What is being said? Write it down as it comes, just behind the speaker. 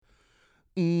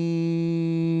We'll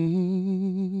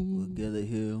gather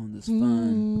here on this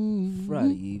fine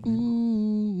Friday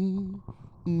evening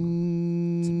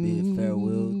to bid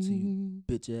farewell to you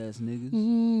bitch ass niggas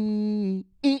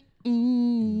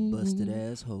and busted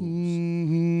ass hoes.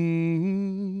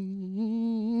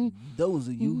 Those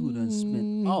of you who done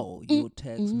spent all your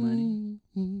tax money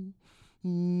on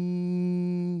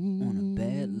a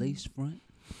bad lace front,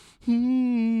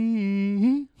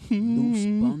 loose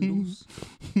bundles,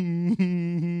 and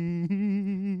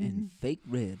fake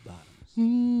red bottoms.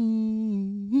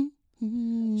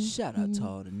 Shout out to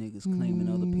all the niggas claiming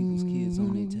other people's kids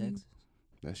on their taxes.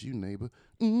 That's you, neighbor.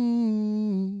 They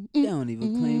don't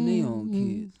even claim their own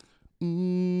kids.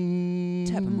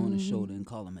 Tap him on the shoulder and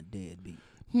call him a deadbeat.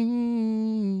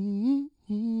 Wearing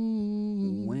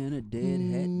a dead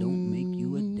hat don't make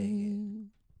you a dad.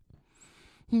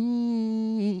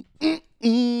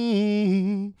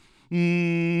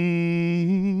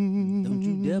 Don't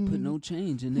you dare put no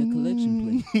change in their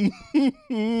collection plate.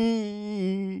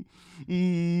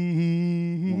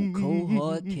 Want cold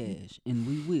hard cash, and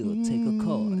we will take a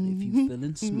card if you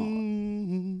feeling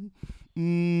smart.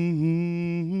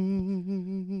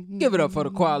 Give it up for the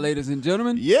choir, ladies and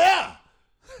gentlemen. Yeah.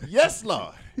 Yes,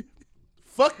 Lord.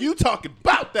 Fuck you talking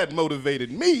about that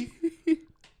motivated me.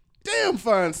 Damn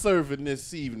fine serving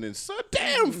this evening, sir.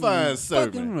 Damn fine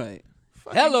serving. Fucking right.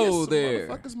 Fucking Hello get some there.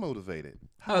 Motherfuckers motivated.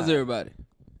 How's Hi. everybody?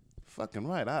 Fucking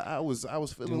right. I was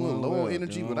feeling a little low on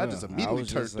energy, but I just immediately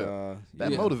turned up.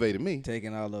 That yeah. motivated me.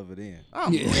 Taking all of it in.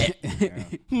 I'm Yeah.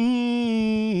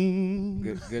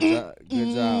 Good job.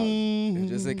 Good job. And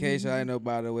just in case y'all didn't know,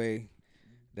 by the way,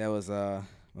 that was my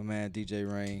man DJ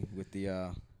Rain with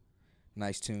the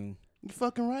nice tune. You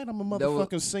fucking right. I'm a That was-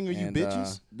 motherfucking singer, you and,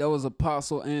 bitches. That was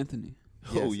Apostle Anthony.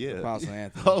 Oh, Yes, yeah. Apostle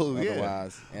Anthony. Oh, yeah.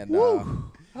 Otherwise, and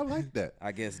Woo. I like that.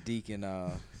 I guess Deacon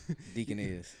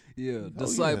is. Yeah,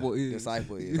 disciple is.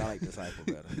 Disciple is. I like disciple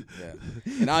better. Yeah.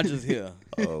 And I'm just here.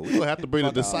 Oh, we're going to have to bring the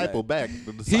Fuck all disciple that. back.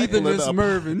 The disciple and Heathenist the-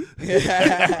 Mervin.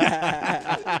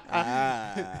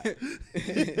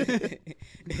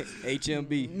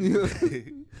 HMB.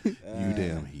 You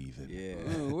damn heathen. Yeah.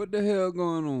 What the hell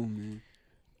going on,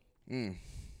 man?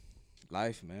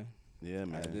 Life, man. Yeah,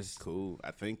 man. just- Cool.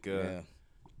 I think, Yeah.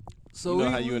 So you know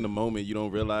we- how you in the moment, you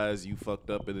don't realize you fucked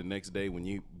up, and the next day when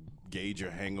you gauge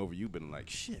your hangover, you've been like,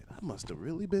 shit, I must have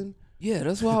really been. Yeah,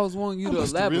 that's why I was wanting you I to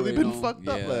must have elaborate really been on. fucked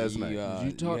up last night.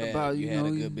 You talked about, you had know,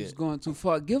 a you good was bit. going too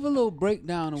far. Give a little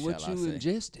breakdown of what Shall you I say?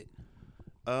 ingested.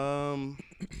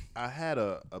 I had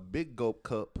a big gulp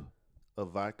cup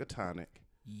of vodka tonic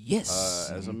Yes.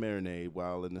 as a marinade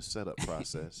while in the setup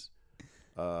process.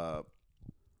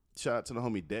 Shout out to the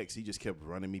homie Dex. He just kept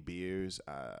running me beers.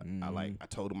 I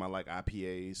told him I like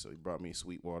IPAs, so he brought me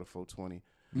Sweetwater 420.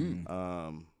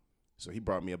 So he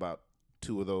brought me about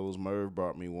 2 of those. Merv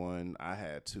brought me one. I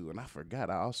had 2, and I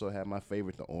forgot. I also had my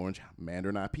favorite, the Orange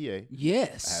Mandarin IPA.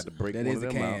 Yes. I had to break That one is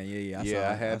of a them can. out. Yeah,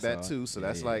 I had that saw it. too. So Yeah,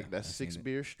 that's yeah, that's I seen 6 it.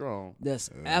 beers strong.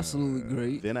 That's absolutely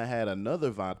great. Then I had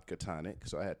another vodka tonic.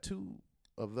 So I had 2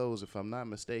 of those, if I'm not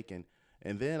mistaken.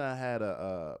 And then I had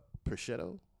a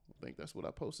prosciutto. I think that's what I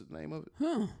posted the name of it.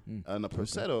 Huh. And a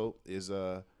prosciutto is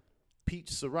a peach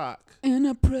Ciroc In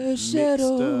a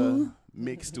prosciutto.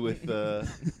 mixed with ooh,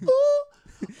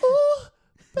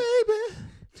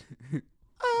 baby.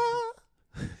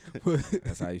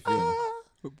 That's how you feel.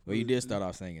 Well, you did start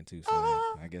off singing too, so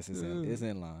I guess it's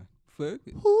in line. Fuck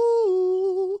it.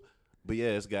 Ooh. But yeah,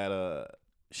 it's got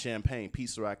champagne, peach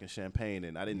Ciroc and champagne,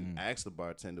 and I didn't ask the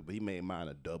bartender, but he made mine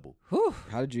a double. Whew.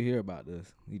 How did you hear about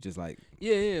this? You just like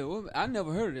Yeah. Well, I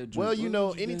never heard of that drink. Well, you What know,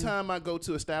 was you doing? anytime I go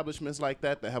to establishments like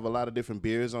that have a lot of different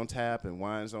beers on tap and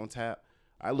wines on tap,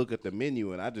 I look at the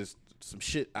menu and I just some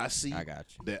shit I see I got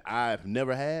you. that I've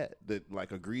never had that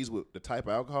like agrees with the type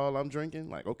of alcohol I'm drinking.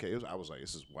 Like, okay, I was like,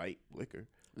 this is white liquor.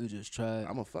 We just tried. I'm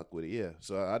gonna fuck with it, yeah.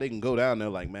 So I didn't go down there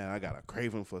like, man, I got a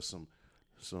craving for some.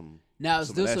 Now, is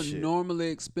some of this that a shit. normally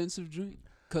expensive drink?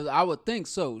 Because I would think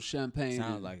so. Champagne.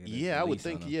 Sounds like it. Yeah, at I would least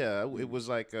on think. a- Yeah, it was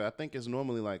like I think it's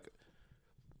normally like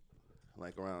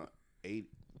around $8,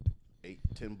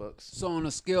 $10. So on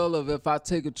a scale of if I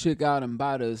take a chick out and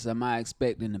buy this, am I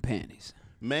expecting the panties?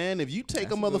 Man, if you take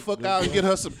That's a a good- motherfucker good out and get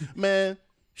her some, man,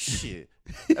 shit,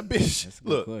 that bitch. That's a good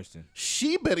Look, question.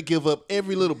 she better give up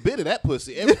every little bit of that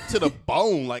pussy, to the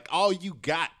bone, like all you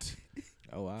got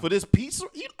Oh wow. for this pizza.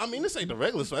 I mean, this ain't the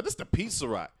regular Ciroc. This the pizza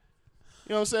rock. You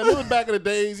know what I'm saying? Remember back in the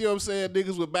days, you know what I'm saying?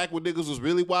 Niggas were back when niggas was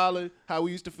really wildin', how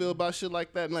we used to feel about shit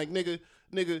like that. And like, nigga,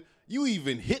 you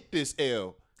even hit this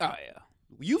L. Oh, yeah.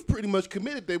 You've pretty much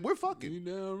committed that we're fucking. You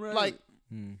damn right. Like,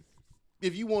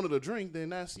 if you wanted a drink, then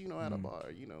that's, at a bar,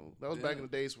 That was back in the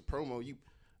days for promo.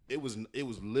 it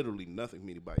was literally nothing for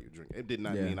me to buy you a drink. It did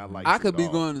not mean I liked I you could at be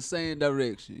all. going the same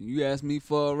direction. You ask me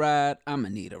for a ride, I'ma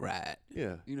need a ride.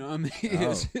 Yeah. You know what I mean?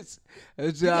 Oh.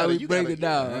 It's how we break it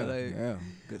down. Yeah, Like, yeah,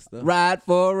 good stuff. ride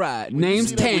for a ride. When you Name's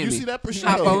see that- Tammy. When you see that Hop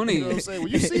prosciutto, on you know in. what I'm saying?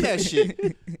 When you see that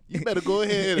shit, you better go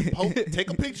ahead and take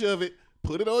a picture of it,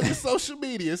 put it on your social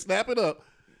media, snap it up,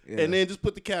 and then just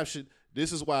put the caption,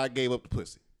 "This is why I gave up the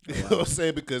pussy." You know what I'm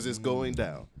saying? Because it's going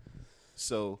down.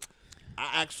 So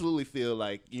I absolutely feel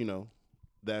like,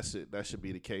 that's it. That should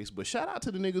be the case. But shout out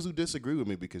to the niggas who disagree with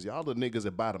me, because y'all the niggas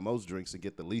that buy the most drinks and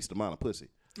get the least amount of pussy.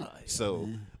 Oh, yeah, So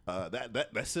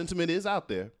that sentiment is out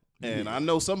there. And I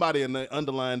know somebody in the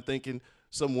underline thinking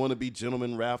some wannabe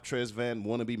gentleman, Ralph Tresvant,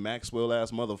 wannabe Maxwell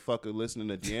ass motherfucker listening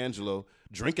to D'Angelo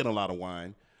drinking a lot of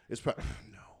wine. It's probably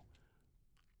no.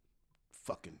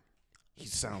 Fucking, he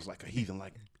sounds like a heathen,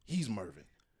 like he's Mervin.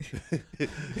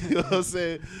 You know what I'm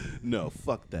saying? No,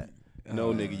 fuck that.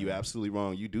 No, nigga, you absolutely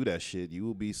wrong. You do that shit, you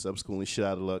will be subsequently shit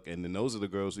out of luck. And then those are the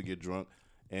girls who get drunk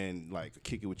and like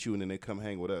kick it with you, and then they come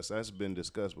hang with us. That's been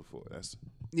discussed before.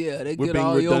 Yeah, they We're get being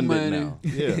all your redundant money now.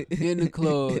 Yeah. in the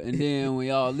club, and then when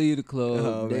y'all leave the club,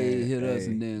 Oh, they man. hit us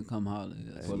Hey. and then come holler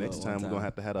at us. Hey, next time we're gonna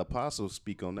have to have the apostle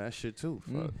speak on that shit too.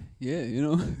 Fuck. Yeah, you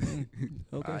know.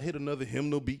 Okay. I hit another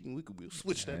hymnal beat and we'll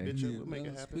switch that bitch up. We'll make it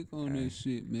Y'all happen. Speak on this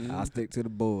shit, man. I'll stick to the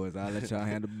boys. I'll let y'all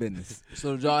handle business.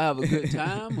 So did y'all have a good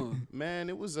time? Or? Man,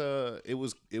 it was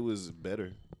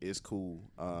better. It's cool.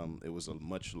 It was a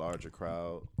much larger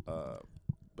crowd.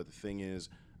 But the thing is,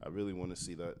 I really want to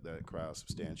see that crowd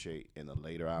substantiate in the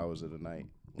later hours of the night,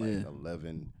 like Yeah.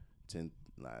 11, 10,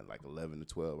 like 11 to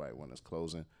 12, right when it's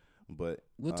closing. But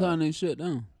What time they shut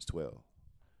down? it's 12.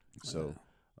 So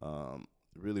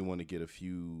really want to get a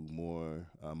few more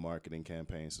marketing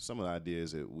campaigns. So some of the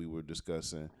ideas that we were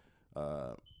discussing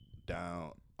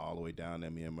down all the way down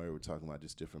there, me and Murray were talking about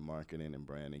just different marketing and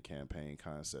branding campaign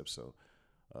concepts. So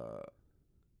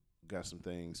got some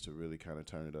things to really kind of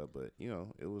turn it up. But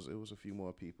it was a few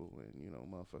more people, and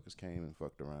motherfuckers came and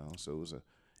fucked around. So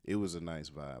it was a nice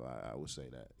vibe. I would say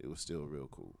that it was still real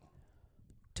cool.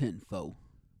 10-4.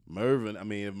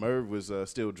 If Merv was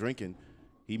still drinking,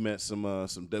 he met some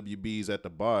WBs at the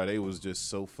bar. They was just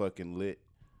so fucking lit,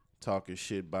 talking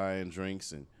shit, buying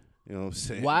drinks, and you know what I'm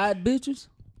saying. Wide bitches?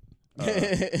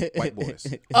 White boys.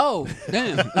 Oh,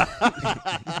 damn.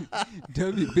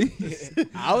 WB.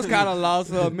 I was kind of lost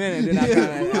for a minute. Then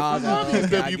I was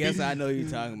like, I WB. guess I know who you're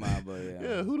talking about, but yeah.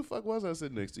 Yeah, who the fuck was I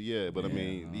sitting next to? Yeah, but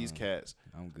these cats.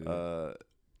 I'm good.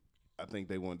 I think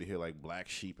they wanted to hear like Black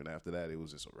Sheep, and after that, it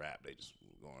was just a rap. They just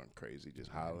going crazy, just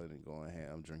hollering and going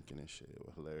ham, drinking and shit. It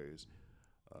was hilarious.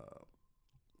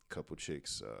 Couple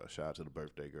chicks. Shout out to the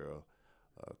birthday girl.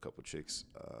 A couple chicks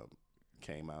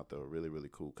came out. They were really, really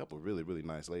cool. Couple really, really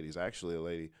nice ladies. Actually, a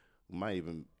lady who might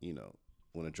even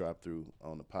want to drop through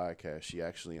on the podcast. She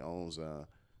actually owns an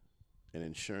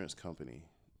insurance company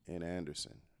in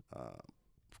Anderson,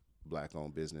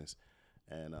 black-owned business.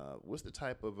 And what's the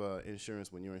type of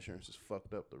insurance when your insurance is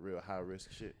fucked up, the real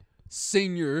high-risk shit?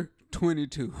 Senior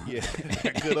 22. Yeah,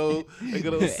 that good old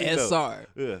CINO. SR.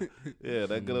 Yeah,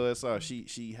 that good old SR.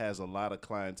 She has a lot of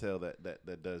clientele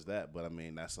that does that, but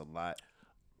that's a lot,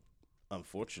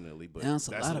 unfortunately. But That's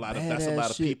a lot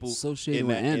of shit people associated in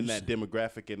with that Anderson.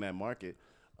 demographic, in that market,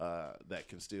 that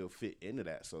can still fit into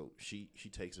that. So she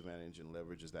takes advantage and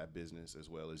leverages that business, as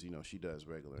well as she does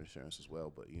regular insurance as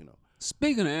well. But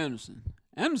Speaking of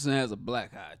Anderson has a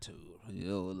black eye too.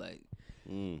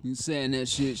 You saying that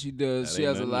shit she does. That She ain't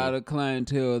has a nothing lot new. of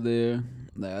clientele there.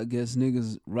 Like, I guess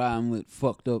niggas riding with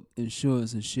fucked up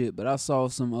insurance and shit. But I saw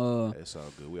some it's all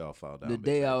good. We all fall down. the big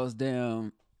day I time. was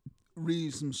down,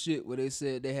 read some shit where they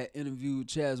said they had interviewed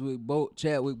Chadwick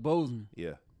Boseman,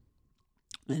 Yeah.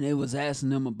 and they was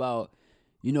asking him about,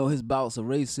 his bouts of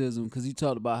racism, because he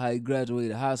talked about how he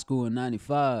graduated high school in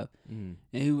 '95, and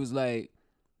he was like,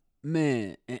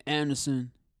 man, in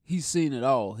Anderson, he's seen it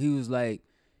all. He was like,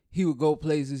 he would go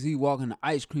places, he'd walk in the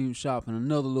ice cream shop, and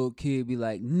another little kid be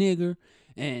like, nigger,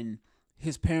 and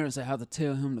his parents would have to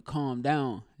tell him to calm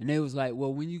down. And they was like,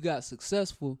 well, when you got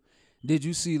successful, did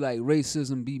you see like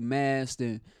racism be masked,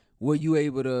 and were you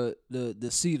able to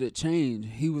see the change?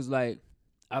 He was like,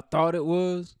 I thought it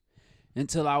was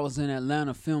until I was in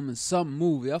Atlanta filming some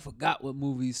movie. I forgot what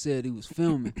movie he said he was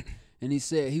filming. And he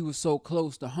said he was so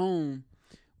close to home,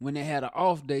 when they had an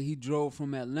off day, he drove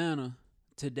from Atlanta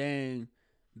to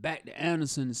back to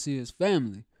Anderson to see his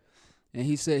family. And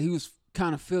he said he was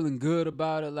kind of feeling good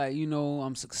about it, like,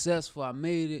 I'm successful, I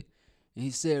made it. And he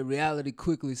said reality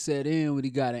quickly set in when he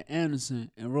got in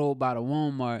Anderson and rode by the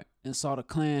Walmart and saw the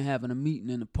Klan having a meeting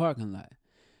in the parking lot.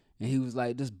 And he was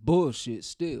like, this bullshit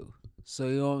still. So,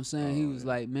 you know what I'm saying? He was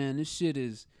like, man, this shit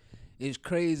is it's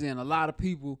crazy. And a lot of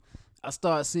people, I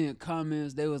started seeing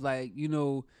comments. They was like, you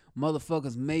know,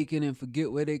 motherfuckers make it and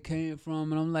forget where they came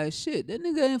from. And I'm like, shit, that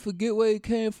nigga ain't forget where he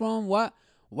came from.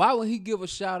 Why would he give a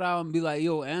shout out and be like,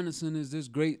 yo, Anderson is this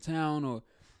great town or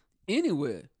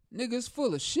anywhere? Nigga, it's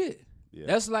full of shit. Yeah.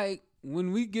 That's like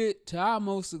when we get to our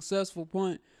most successful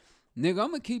point, nigga, I'm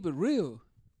going to keep it real.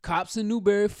 Cops in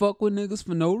Newberry fuck with niggas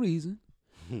for no reason.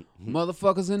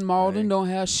 Motherfuckers in Malden don't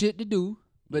have shit to do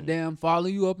but damn follow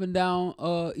you up and down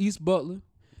East Butler.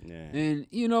 Yeah. And,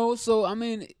 you know, so, I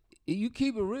mean, you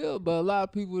keep it real, but a lot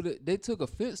of people, they took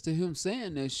offense to him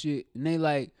saying that shit. And they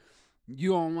like,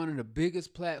 you on one of the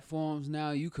biggest platforms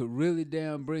now. You could really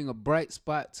damn bring a bright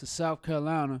spot to South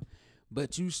Carolina,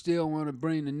 but you still want to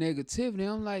bring the negativity.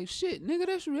 I'm like, shit, nigga,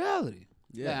 that's reality.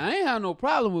 Yeah, like, I ain't have no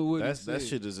problem with what that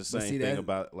shit is the same thing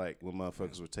about like when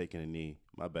motherfuckers were taking a knee.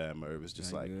 My bad, Merv. It's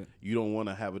just like good. You don't want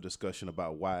to have a discussion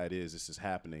about why this is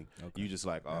happening. Okay. You just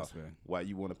like, why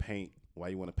you want to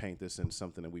paint this into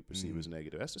something that we perceive as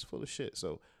negative. That's just full of shit.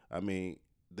 So I mean,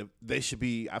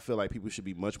 I feel like people should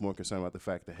be much more concerned about the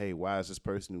fact that, hey, why is this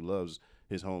person who loves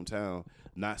his hometown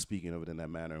not speaking of it in that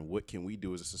manner? And what can we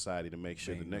do as a society to make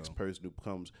sure the next person who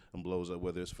comes and blows up,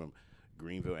 whether it's from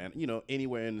Greenville and, you know,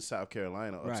 anywhere in South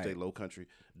Carolina, upstate low country,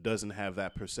 doesn't have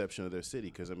that perception of their city?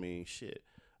 Because, I mean, shit.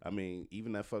 I mean,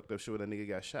 even that fucked up shit where that nigga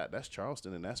got shot, that's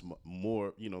Charleston, and that's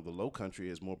more, you know, the low country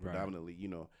is more predominantly, you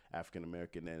know,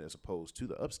 African-American as opposed to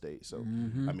the upstate. So,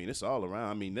 I mean, it's all around.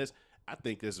 I mean, I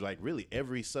think there's like really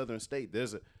every southern state,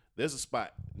 there's a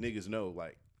spot niggas know,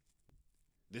 like,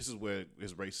 this is where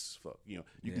it's racist fuck. You know,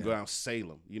 you can go down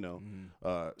Salem, you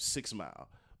know, 6 Mile.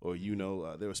 Or, you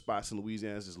know, there were spots in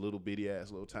Louisiana, just little bitty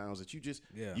ass little towns that you just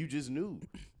knew.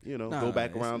 You know, go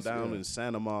back around down in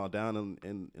Santa Ma, down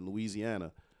in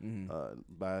Louisiana,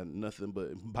 by nothing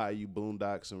but Bayou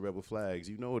Boondocks and Rebel Flags.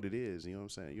 You know what it is. You know what I'm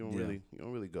saying? You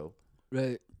don't really go.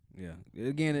 Right. Yeah.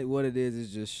 Again, what it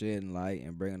is just shedding light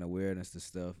and bringing awareness to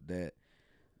stuff that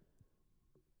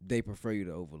they prefer you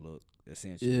to overlook,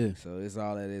 essentially. Yeah. So it's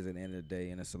all that is at the end of the day,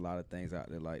 and it's a lot of things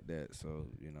out there like that. So,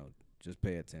 you know, just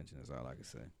pay attention is all I can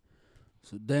say.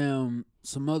 So damn,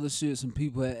 some other shit some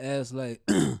people had asked like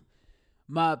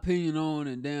my opinion on,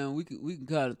 and damn, we can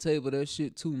kind of table that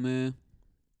shit too, man.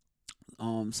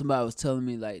 Somebody was telling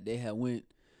me like they had went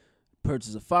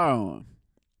purchase a firearm,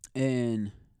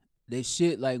 and they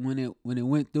shit like when it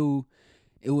went through,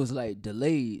 it was like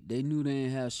delayed. They knew they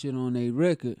didn't have shit on their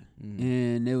record,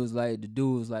 and it was like the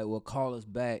dude was like, "Well, call us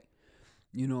back."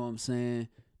 You know what I'm saying?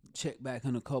 Check back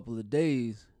in a couple of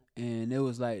days. And it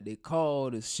was like they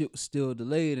called, the shit was still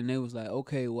delayed, and they was like,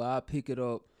 okay, well, I'll pick it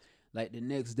up. Like the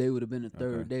next day would have been the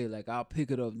third day. Like, I'll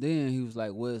pick it up then. He was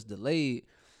like, well, it's delayed.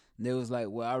 And they was like,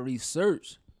 well, I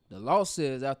researched. The law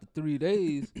says after 3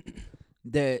 days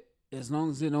that as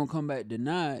long as it don't come back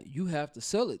denied, you have to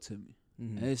sell it to me.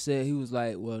 And they said, he was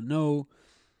like, well, no,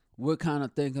 we're kind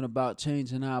of thinking about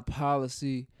changing our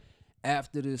policy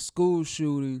after this school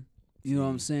shooting. You know what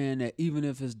I'm saying? That even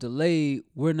if it's delayed,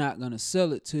 we're not going to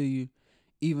sell it to you,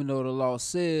 even though the law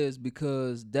says,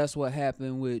 because that's what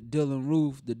happened with Dylan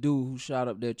Roof, the dude who shot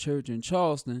up that church in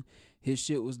Charleston. His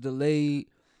shit was delayed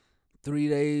 3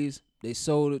 days. They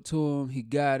sold it to him. He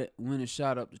got it, went and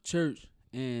shot up the church.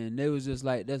 And they was just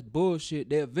like, that's bullshit.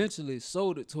 They eventually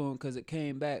sold it to him because it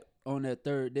came back on that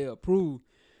third day approved.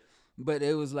 But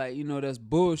it was like, you know, that's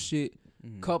bullshit,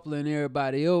 coupling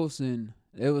everybody else. And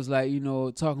it was like, you know,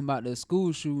 talking about that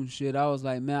school shooting shit. I was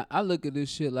like, man, I look at this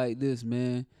shit like this,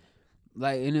 man.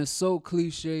 Like, and it's so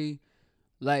cliche.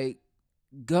 Like,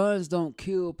 guns don't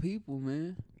kill people,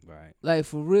 man. Right. Like,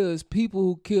 for real, it's people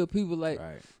who kill people. Like,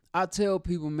 I tell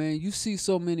people, man, you see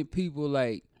so many people,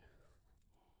 like,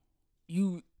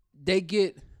 they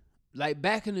get, like,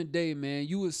 back in the day, man,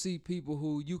 you would see people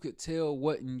who you could tell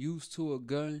wasn't used to a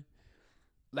gun.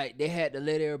 Like, they had to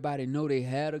let everybody know they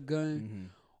had a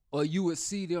gun. Or you would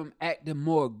see them acting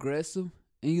more aggressive,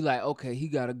 and you like, okay, he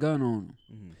got a gun on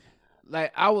him.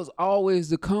 Like, I was always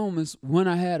the calmest when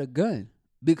I had a gun,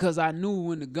 because I knew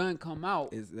when the gun come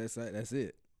out, that's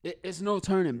it. It's no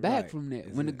turning back from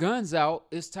that. When the gun's out,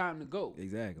 it's time to go.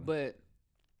 Exactly. But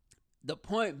the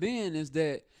point being is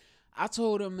that I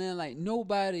told him, man, like,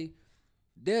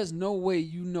 there's no way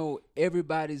you know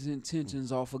everybody's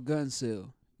intentions off a gun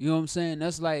sale. You know what I'm saying?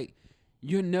 That's like,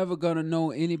 you're never going to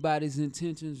know anybody's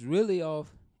intentions really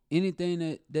off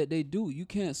anything that they do. You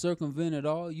can't circumvent it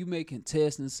all. You may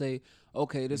contest and say,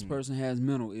 okay, this person has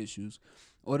mental issues,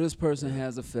 or this person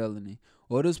has a felony,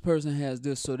 or this person has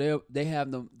this, so they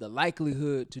have the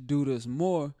likelihood to do this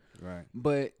more. Right.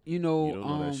 But, you know. You don't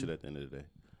know that shit at the end of the day.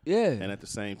 Yeah. And at the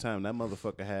same time, that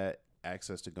motherfucker had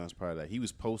access to guns prior to that. He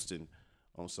was posting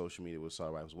on social media with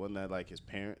assault rifles. Wasn't that like his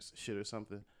parents' shit or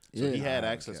something? So Yeah. he had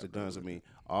access to guns. I mean,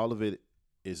 all of it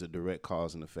is a direct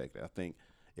cause and effect. I think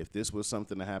if this was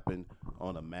something that happened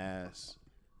on a mass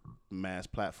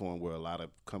platform where a lot of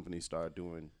companies start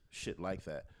doing shit like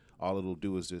that, all it'll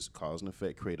do is just cause and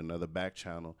effect, create another back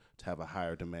channel to have a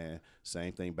higher demand.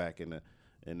 Same thing back in the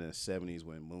 70s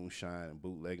when moonshine and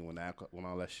bootlegging, when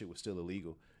all that shit was still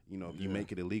illegal. You know, if you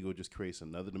make it illegal, it just creates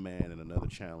another demand and another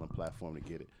channel and platform to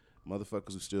get it.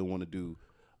 Motherfuckers who still want to do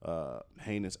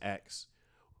heinous acts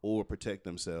or protect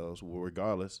themselves, well,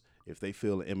 regardless, if they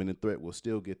feel an imminent threat, will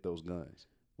still get those guns.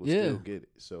 Will still get it.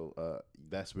 So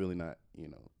that's really not,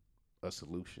 a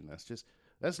solution.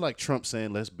 That's like Trump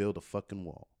saying, let's build a fucking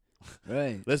wall.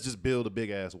 Right. Let's just build a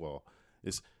big ass wall.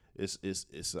 It's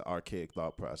an archaic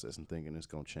thought process and thinking it's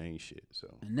gonna change shit.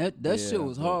 So and that shit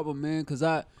was horrible, man. Cause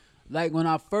when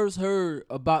I first heard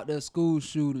about that school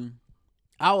shooting,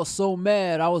 I was so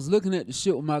mad. I was looking at the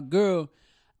shit with my girl.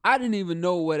 I didn't even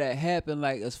know what had happened,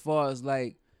 like as far as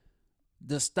like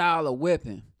the style of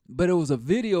weapon. But it was a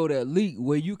video that leaked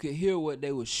where you could hear what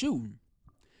they were shooting.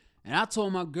 And I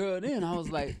told my girl then, I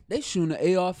was like, they shooting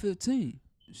an AR-15.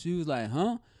 She was like,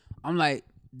 huh? I'm like,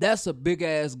 that's a big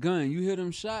ass gun. You hear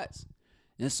them shots?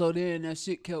 And so then that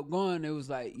shit kept going. It was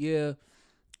like, yeah,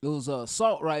 it was a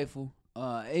assault rifle,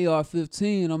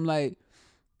 AR-15. I'm like,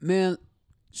 man,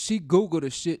 she Googled the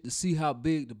shit to see how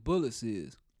big the bullets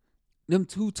is. Them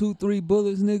 223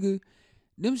 bullets, nigga,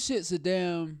 them shits are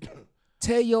damn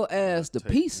tear your ass to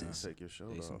pieces. Take your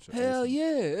shoulder off. Hell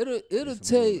yeah, it'll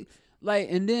take like.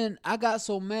 And then I got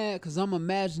so mad because I'm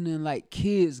imagining like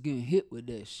kids getting hit with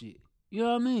that shit. You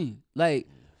know what I mean? Like,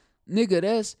 nigga,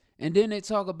 that's, and then they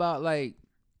talk about like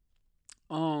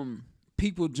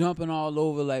people jumping all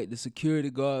over like the security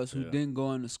guards who didn't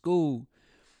go into school.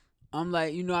 I'm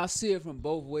like, I see it from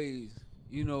both ways.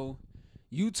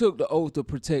 You took the oath to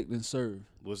protect and serve.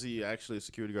 Was he actually a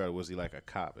security guard or was he like a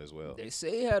cop as well? They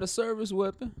say he had a service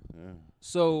weapon. Yeah.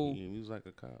 So he was like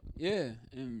a cop. Yeah,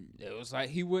 and it was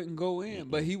like he wouldn't go in,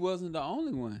 but he wasn't the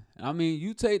only one. I mean,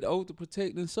 you take the oath to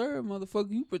protect and serve,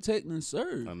 motherfucker. You protect and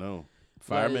serve. I know.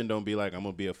 Firemen don't be like, I'm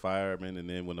gonna be a fireman, and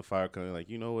then when the fire comes, like,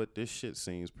 you know what, this shit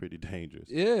seems pretty dangerous.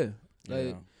 Yeah,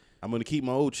 like I'm gonna keep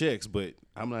my old checks, but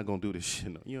I'm not gonna do this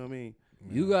shit. You know what I mean?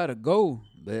 You gotta go,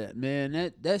 but man,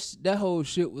 that whole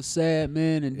shit was sad,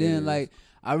 man. And then like,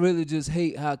 I really just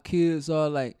hate how kids are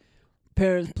like.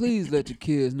 Parents, please let your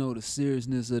kids know the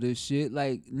seriousness of this shit.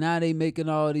 Like, now they making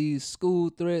all these school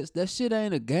threats. That shit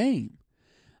ain't a game.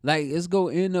 Like, it's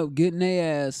gonna end up getting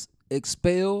their ass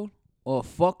expelled or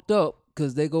fucked up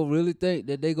because they go really think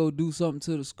that they go do something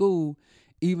to the school,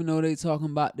 even though they talking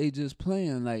about they just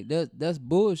playing. Like, that's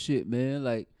bullshit, man.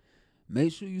 Like,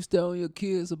 make sure you stay on your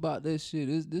kids about that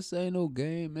shit. This ain't no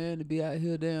game, man, to be out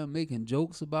here damn making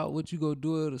jokes about what you go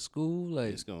do at a school.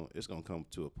 Like, it's gonna come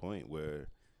to a point where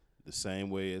the same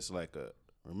way it's like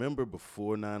remember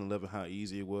before 9/11 how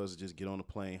easy it was to just get on a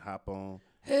plane, hop on?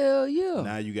 Hell yeah.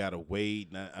 Now you gotta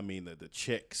wait. Now, I mean, the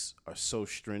checks are so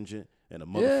stringent, and a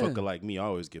motherfucker like me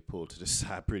always get pulled to the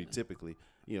side pretty typically.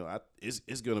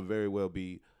 It's gonna very well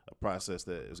be a process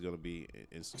that is gonna be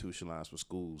institutionalized for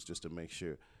schools just to make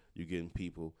sure you're getting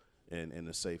people in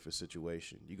the safest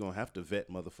situation. You're gonna have to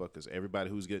vet motherfuckers. Everybody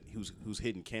who's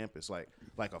hitting campus like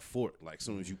a fort. Like as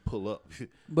soon as you pull up.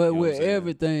 But with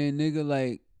everything, nigga,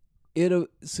 like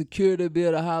security be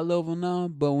at a high level now.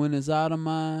 But when it's out of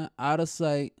mind, out of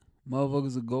sight,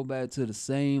 motherfuckers will go back to the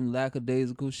same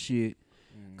lackadaisical shit.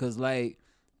 Cause like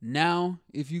now,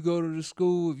 if you go to the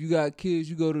school, if you got kids,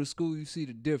 you go to the school, you see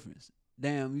the difference.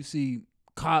 Damn, you see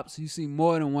cops, you see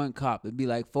more than one cop. It'd be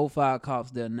like 4 or 5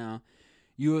 cops there now.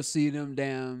 You'll see them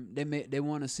damn, they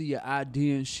want to see your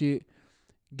ID and shit.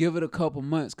 Give it a couple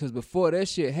months, because before that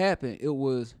shit happened, it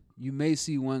was, you may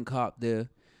see one cop there.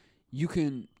 You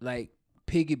can, like,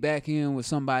 piggyback in with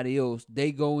somebody else.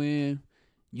 They go in,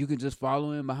 you can just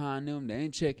follow in behind them. They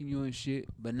ain't checking you and shit.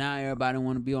 But now everybody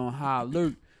want to be on high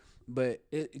alert. But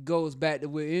it goes back to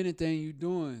with anything you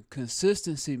doing.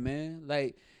 Consistency, man.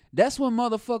 Like, that's when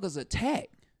motherfuckers attack.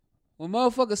 When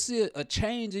motherfuckers see a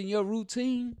change in your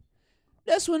routine,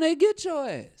 that's when they get your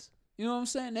ass. You know what I'm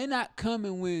saying? They not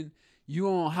coming when you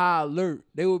on high alert.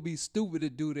 They would be stupid to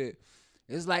do that.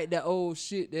 It's like that old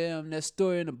shit, that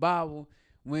story in the Bible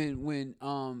when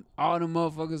all the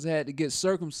motherfuckers had to get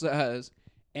circumcised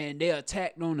and they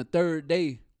attacked on the 3rd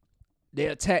day. They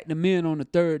attacked the men on the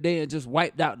 3rd day and just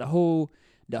wiped out the whole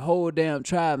damn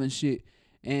tribe and shit.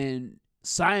 And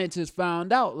scientists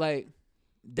found out like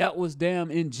that was damn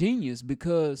ingenious,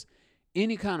 because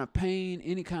any kind of pain,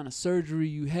 any kind of surgery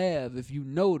you have, if you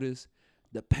notice,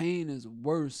 the pain is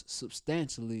worse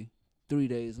substantially 3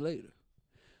 days later.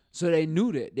 So they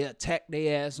knew that. They attacked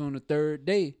their ass on the third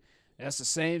day. That's the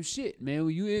same shit, man.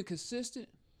 When you inconsistent,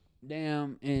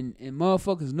 damn, and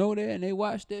motherfuckers know that and they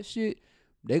watch that shit,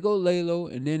 they go lay low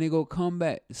and then they go come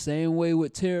back. The same way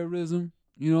with terrorism,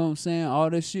 you know what I'm saying? All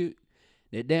that shit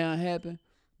that damn happen.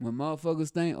 When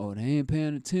motherfuckers think, oh, they ain't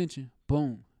paying attention,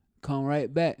 boom, come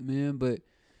right back, man. But,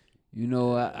 you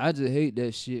know, I just hate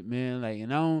that shit, man. Like,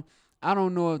 and I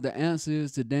don't know if the answer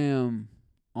is to damn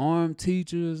arm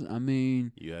teachers. I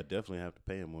mean, you definitely have to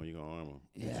pay them more. You're gonna arm them.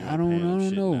 Yeah, I don't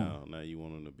know. Now you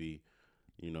want them to be,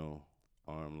 you know,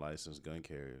 armed licensed gun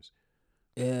carriers.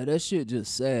 Yeah, that shit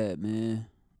just sad, man.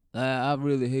 I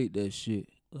really hate that shit.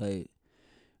 Like,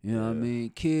 you know what I mean?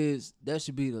 Kids, that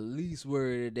should be the least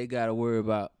worry that they gotta worry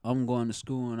about. I'm going to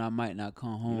school and I might not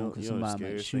come home because somebody might shoot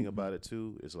me. The scariest thing about it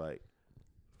too is like,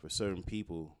 for certain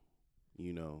people,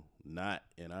 you know, not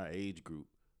in our age group,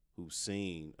 who've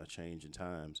seen a change in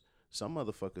times, some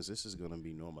motherfuckers, this is gonna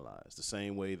be normalized. The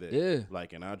same way that,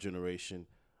 like in our generation,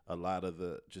 a lot of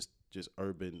the just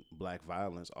urban black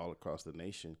violence all across the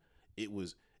nation, it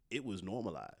was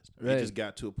normalized. Right. It just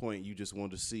got to a point you just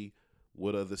wanted to see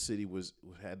what other city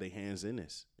had their hands in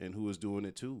this and who was doing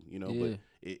it too, you know. But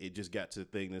it just got to the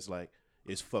thing that's like,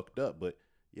 it's fucked up. But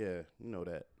yeah, you know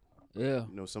that. Yeah.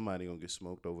 You know, somebody gonna get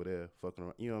smoked over there fucking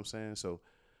around. You know what I'm saying? So,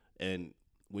 and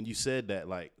when you said that,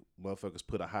 like, motherfuckers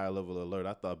put a higher level of alert,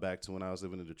 I thought back to when I was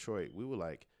living in Detroit. We were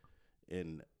like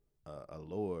in a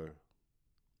lower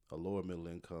middle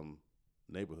income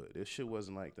neighborhood. This shit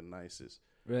wasn't like the nicest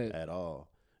at all.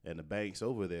 And the banks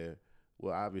over there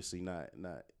were obviously not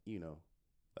you know,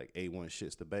 like A1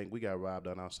 shits. The bank, we got robbed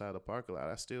on outside the parking lot.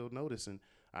 I still notice, and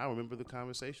I remember the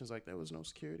conversations like there was no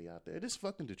security out there. This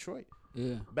fucking Detroit.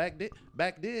 Yeah. Back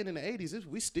then in the 80s,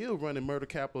 we still running murder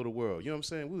capital of the world. You know what I'm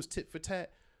saying? We was tit for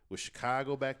tat with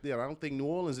Chicago back then. I don't think New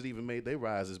Orleans had even made their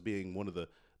rise as being one of the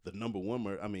number one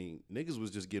murder. I mean, niggas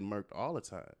was just getting murked all the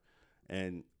time.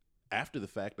 And after the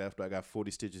fact, after I got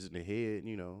 40 stitches in the head,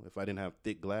 you know, if I didn't have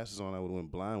thick glasses on, I would have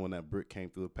went blind when that brick came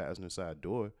through the passenger side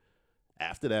door.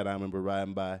 After that, I remember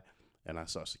riding by and I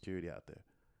saw security out there.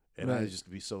 And I used to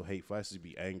be so hateful. I used to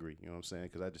be angry, you know what I'm saying?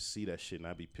 Because I just see that shit and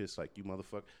I'd be pissed like, you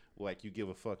motherfucker. Like, you give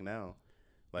a fuck now.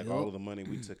 Like, all of the money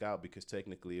we took out, because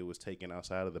technically it was taken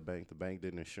outside of the bank. The bank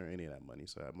didn't insure any of that money,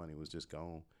 so that money was just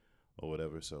gone or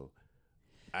whatever. So,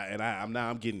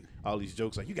 I'm getting all these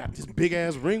jokes like, you got this big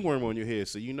ass ringworm on your head,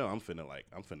 so you know I'm finna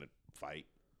fight,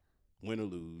 win or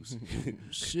lose.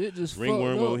 Shit just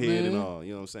ringworm fucked up, on head man. and all,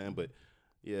 you know what I'm saying? But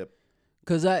yeah,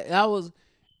 cause I was,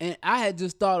 and I had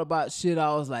just thought about shit.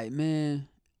 I was like, man,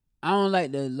 I don't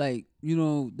like that. Like, you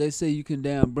know, they say you can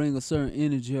damn bring a certain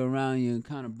energy around you and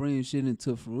kind of bring shit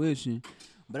into fruition.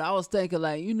 But I was thinking,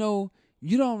 like, you know,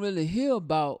 you don't really hear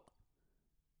about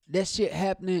that shit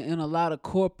happening in a lot of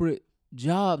corporate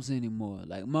jobs anymore.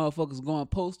 Like, motherfuckers going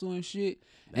postal and shit.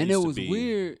 And it was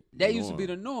weird. That used to be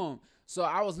the norm. So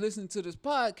I was listening to this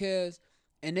podcast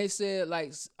and they said,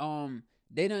 like,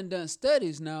 they done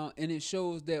studies now, and it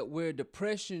shows that where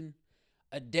depression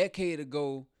a decade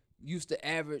ago used to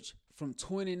average from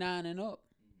 29 and up,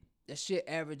 that shit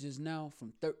averages now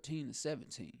from 13 to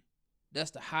 17.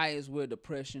 That's the highest where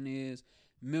depression is.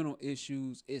 Mental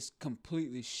issues, it's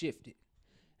completely shifted.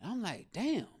 And I'm like,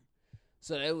 damn.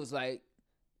 So it was like,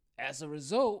 as a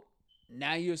result,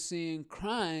 now you're seeing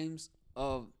crimes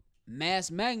of mass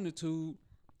magnitude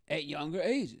at younger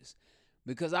ages.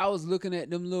 Because I was looking at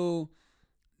them little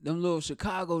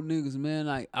Chicago niggas, man.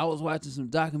 Like, I was watching some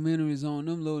documentaries on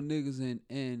them little niggas,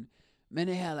 and man,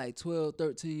 they had like 12,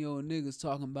 13-year-old niggas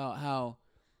talking about how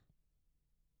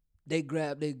they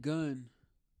grab their gun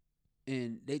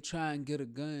and they try and get a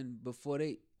gun before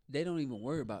they don't even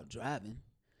worry about driving.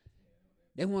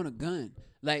 They want a gun.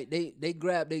 Like, they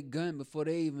grab their gun before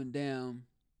they even damn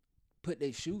put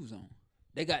their shoes on.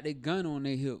 They got their gun on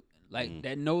their hip. Like,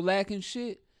 that no lacking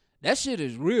shit. That shit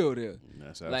is real there.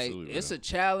 That's absolutely like, it's real. a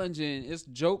challenge and it's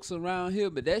jokes around here,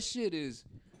 but that shit is,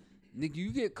 nigga,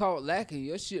 you get caught lacking,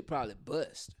 your shit probably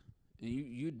bust. And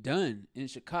you done in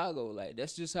Chicago. Like,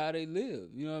 that's just how they live.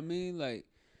 You know what I mean? Like,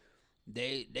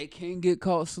 they can't get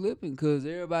caught slipping because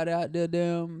everybody out there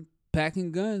damn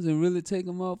packing guns and really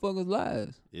taking motherfuckers'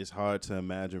 lives. It's hard to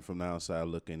imagine from the outside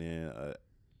looking in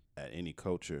at any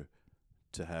culture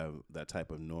to have that type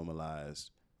of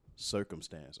normalized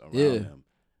circumstance around them.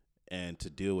 And to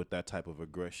deal with that type of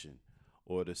aggression,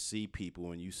 or to see people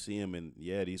when you see them, and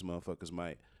these motherfuckers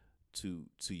might to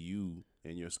you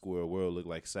in your square world look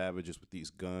like savages with these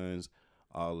guns,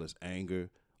 all this anger,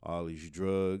 all these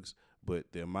drugs,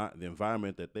 but the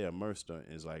environment that they're immersed in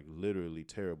is like literally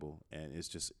terrible. And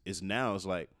it's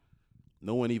like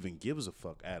no one even gives a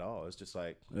fuck at all. It's just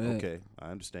like, Right. okay,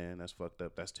 I understand. That's fucked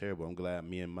up. That's terrible. I'm glad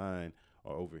me and mine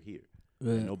are over here.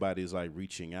 Right. And nobody's like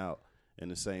reaching out in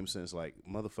the same sense. Like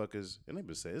motherfuckers, and they've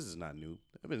been saying this is not new.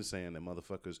 They've been saying that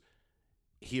motherfuckers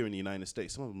here in the United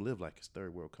States, some of them live like it's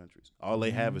third world countries. All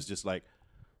they have is just like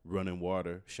running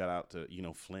water. Shout out to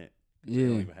Flint. They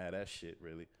don't Yeah. even have that shit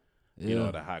really.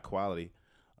 Yeah. The high quality,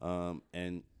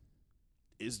 and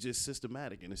it's just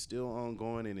systematic and it's still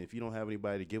ongoing. And if you don't have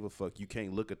anybody to give a fuck, you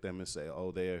can't look at them and say,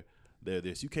 oh, they're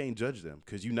this. You can't judge them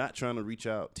because you're not trying to reach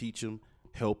out, teach them,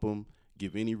 help them,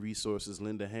 give any resources,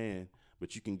 lend a hand,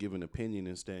 but you can give an opinion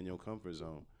and stay in your comfort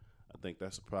zone. I think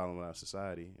that's a problem with our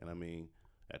society. And I mean,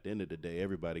 at the end of the day,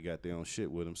 everybody got their own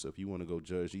shit with them. So if you want to go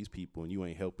judge these people and you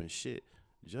ain't helping shit,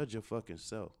 judge your fucking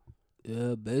self.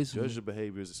 Yeah, basically. Judge the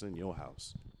behaviors that's in your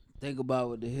house. Think about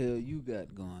what the hell you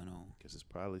got going on. Because it's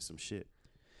probably some shit.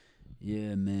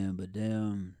 Yeah, man, but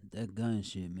damn, that gun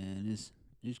shit, man, it's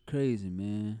crazy,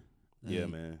 man. Yeah, Like,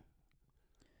 man.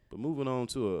 But moving on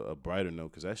to a brighter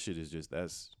note, because that shit is just,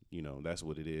 that's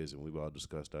what it is. And we've all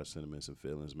discussed our sentiments and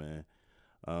feelings, man.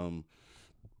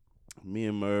 Me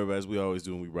and Merv, as we always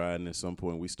do when we riding, at some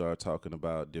point we start talking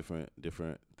about different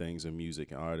things in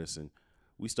music and artists. And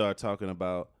we start talking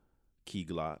about Key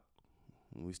Glock.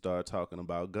 And we start talking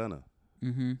about Gunna.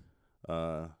 Mm-hmm.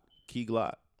 Key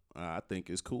Glock, I think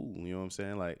is cool. You know what I'm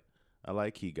saying? Like, I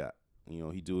like Key Glock.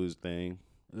 He do his thing.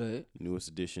 Right. Newest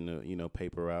edition of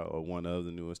Paper Out, or one of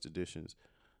the newest editions.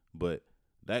 But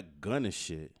that Gunna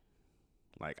shit,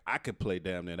 like, I could play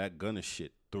damn near that Gunna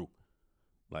shit through.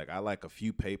 Like, I like a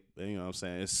few paper, you know what I'm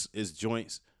saying? It's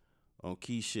joints on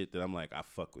Key shit that I'm like, I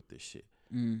fuck with this shit.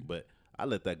 But I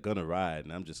let that Gunna ride,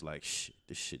 and I'm just like, shit,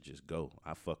 this shit just go.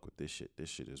 I fuck with this shit. This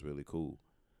shit is really cool.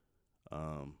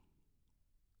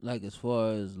 Like as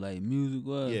far as like music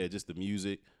wise. Yeah, just the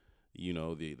music,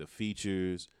 the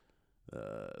features,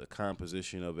 the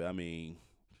composition of it. I mean,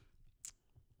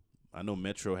 I know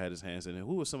Metro had his hands in it.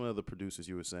 Who were some of the other producers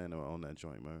you were saying were on that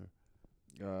joint, man?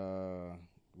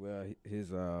 Well,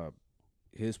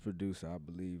 his producer, I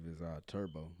believe, is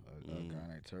Turbo, a guy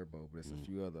named Turbo. But there's a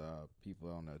few other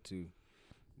people on there too.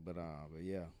 But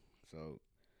yeah, so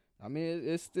I mean,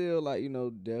 it's still like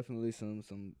definitely some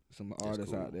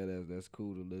artists cool out there that's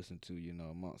cool to listen to.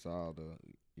 Amongst all the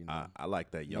I like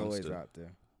that noise youngster out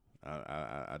there.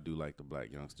 I do like the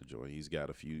Black Youngster joint. He's got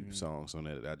a few songs on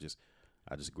that I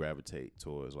just gravitate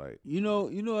towards. Like, You know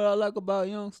what I like about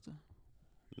Youngster?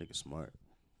 nigga smart.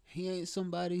 He ain't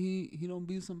somebody. He don't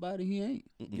be somebody he ain't.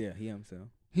 Yeah, he himself.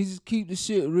 He just keep the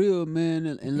shit real, man.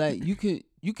 And like you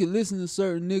can listen to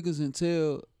certain niggas and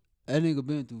tell that nigga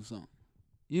been through something.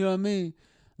 You know what I mean?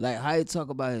 Like how he talk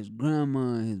about his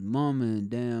grandma and his mama and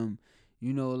damn,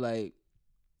 like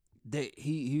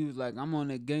he was like, I'm on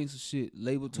that gangster shit.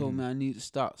 Label told me I need to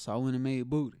stop, so I went and made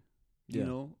booty. You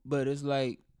know? But it's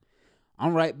like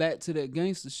I'm right back to that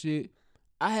gangster shit.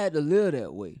 I had to live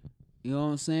that way. You know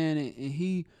what I'm saying? And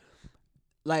he,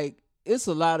 like, it's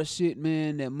a lot of shit,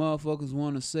 man, that motherfuckers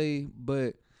want to say.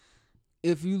 But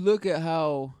if you look at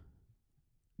how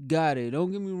Gotti,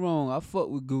 don't get me wrong, I fuck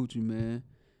with Gucci, man.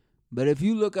 But if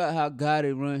you look at how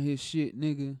Gotti run his shit,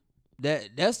 nigga,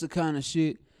 that's the kind of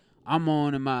shit I'm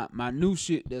on in my new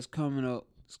shit that's coming up.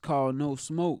 It's called No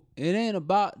Smoke. It ain't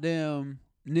about damn,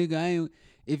 nigga,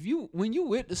 when you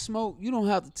with the smoke, you don't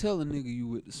have to tell a nigga you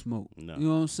with the smoke. No. You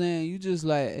know what I'm saying? You just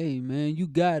like, hey, man, you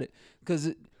got it. Because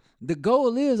the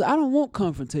goal is I don't want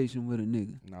confrontation with a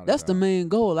nigga. That's the main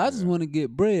goal. I just want to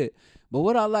get bread. But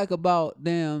what I like about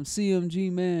damn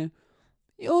CMG, man,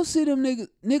 you don't see them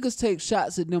niggas take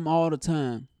shots at them all the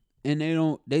time. And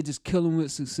they just kill them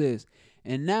with success.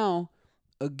 And now,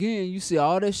 again, you see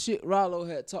all that shit Rollo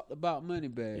had talked about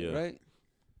Moneybagg, right?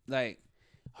 Like,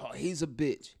 oh, he's a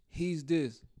bitch. He's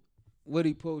this. What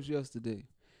he post yesterday.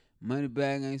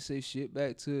 Moneybagg ain't say shit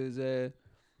back to his ass.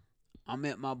 I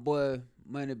met my boy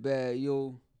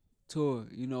Moneybagg, tour,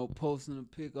 posting a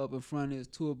pic up in front of his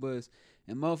tour bus.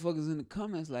 And motherfuckers in the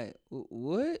comments like,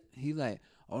 what? He like,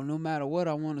 oh, no matter what,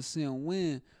 I want to see him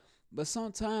win. But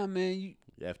sometimes, man,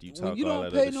 after you talk when you all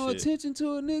don't that pay other no shit. attention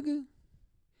to a nigga.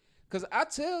 Because I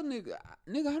tell nigga,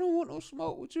 I don't want no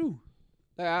smoke with you.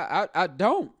 Like, I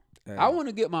don't. Hey. I want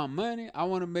to get my money. I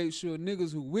want to make sure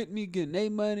niggas who with me getting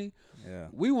their money. Yeah.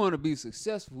 We want to be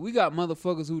successful. We got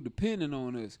motherfuckers who depending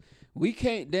on us. We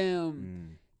can't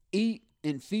damn eat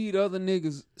and feed other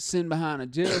niggas sitting behind a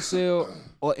jail cell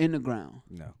or in the ground.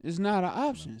 No. It's not an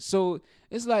option. So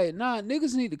it's like, nah,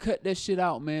 niggas need to cut that shit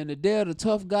out, man. The day of the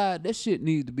tough guy, that shit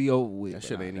needs to be over with. That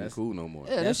shit ain't even cool no more.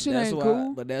 Yeah, that shit That's ain't why,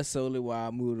 cool. But that's solely why I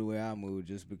moved the way I moved,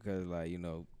 just because, like,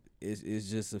 it's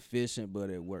just efficient, but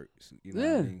it works. You know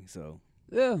what I mean? So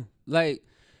Yeah, like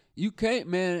you can't,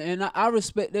 man. And I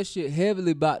respect that shit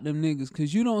heavily about them niggas,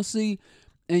 cause you don't see,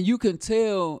 and you can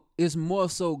tell it's more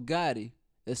so Gotti,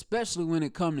 especially when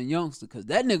it come to youngster, cause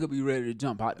that nigga be ready to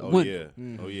jump out the window.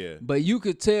 Oh yeah. But you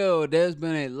could tell there's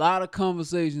been a lot of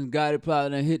conversations Gotti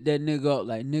probably done hit that nigga up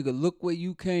like, nigga, look where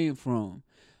you came from.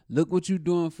 Look what you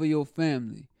doing for your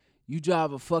family. You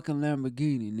drive a fucking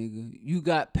Lamborghini, nigga. You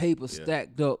got paper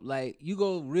stacked up. Like, you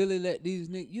go really let these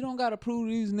niggas, you don't gotta prove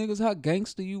to these niggas how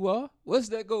gangster you are. What's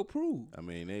that go prove? I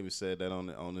mean, they even said that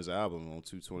on his album on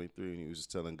 223, and he was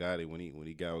just telling Gotti when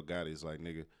he got with Gotti, it's like,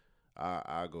 nigga,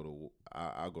 I'll go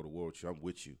to war with you. I'm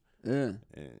with you. Yeah.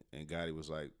 And Gotti was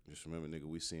like, just remember, nigga,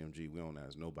 we CMG. We don't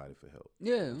ask nobody for help.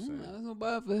 Yeah, You know what I'm saying? ask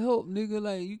nobody for help, nigga.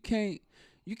 Like,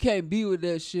 you can't be with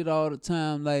that shit all the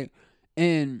time. Like,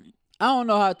 and I don't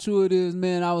know how true it is,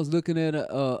 man. I was looking at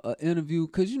a interview,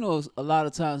 cause you know a lot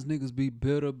of times niggas be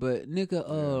bitter, but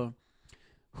nigga,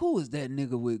 who was that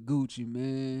nigga with Gucci,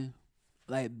 man?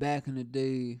 Like back in the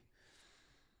day,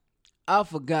 I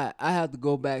forgot. I have to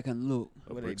go back and look.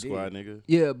 A Brick Squad nigga.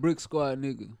 Yeah, Brick Squad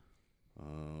nigga.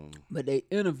 Um, But they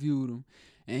interviewed him,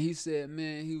 and he said,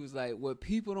 man, he was like, what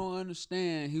people don't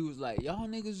understand, he was like, y'all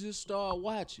niggas just start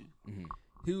watching. Mm-hmm.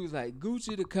 He was like,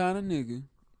 Gucci the kind of nigga.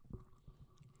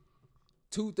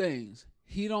 Two things.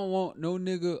 He don't want no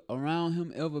nigga around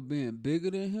him ever being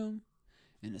bigger than him.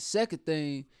 And the second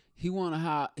thing, he wanna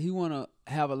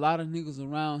have a lot of niggas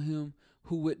around him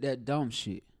who with that dumb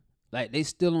shit. Like, they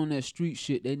still on that street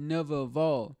shit. They never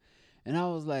evolved. And I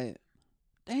was like,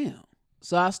 damn.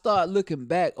 So I started looking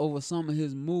back over some of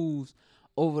his moves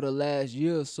over the last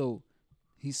year or so.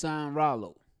 He signed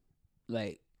Rollo.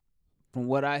 Like, from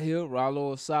what I hear,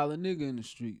 Rollo a solid nigga in the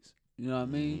streets. You know what I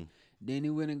mean? Then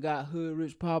he went and got Hood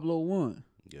Rich Pablo 1.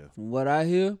 yeah. From what I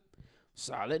hear,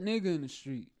 solid nigga in the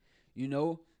street. You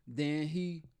know? Then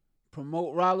he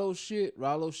promote Rollo shit.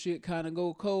 Rollo shit kind of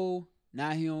go cold.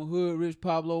 Now he on Hood Rich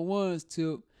Pablo 1's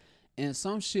tip. And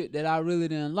some shit that I really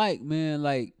didn't like, man.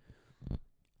 Like,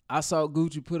 I saw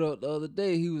Gucci put up the other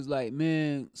day. He was like,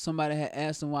 man, somebody had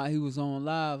asked him while he was on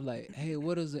live, like, hey,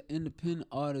 what does an independent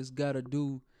artist got to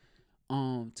do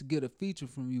to get a feature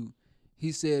from you?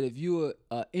 He said, if you're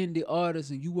an indie artist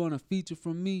and you want a feature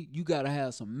from me, you got to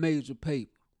have some major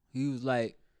paper. He was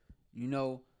like, you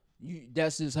know,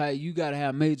 that's just how you got to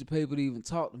have major paper to even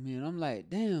talk to me. And I'm like,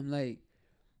 damn, like,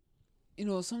 you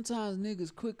know, sometimes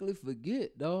niggas quickly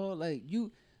forget, dog. Like,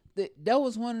 that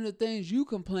was one of the things you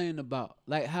complained about.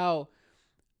 Like, how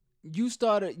you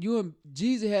and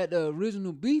Jeezy had the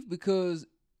original beef because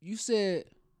you said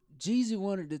Jeezy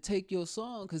wanted to take your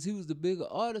song because he was the bigger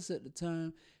artist at the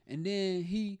time. And then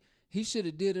he should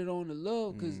have did it on the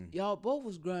love because y'all both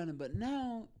was grinding. But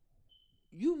now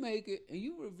you make it and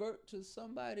you revert to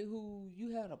somebody who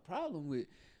you had a problem with.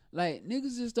 Like,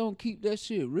 niggas just don't keep that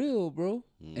shit real, bro.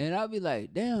 And I be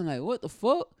like, damn, like, what the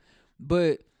fuck?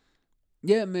 But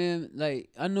yeah, man, like,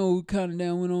 I know we kind of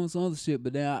down went on some other shit,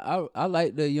 but then I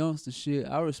like that youngster shit.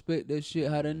 I respect that shit,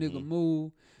 how that nigga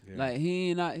move. Yeah. Like,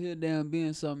 he ain't out here damn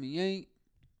being something he ain't.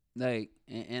 Like,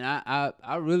 and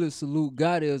I really salute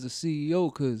Gotti as a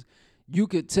CEO, because you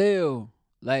could tell,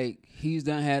 like, he's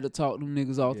done had to talk them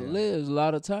niggas off the ledge a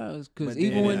lot of times. Because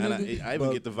even when niggas... I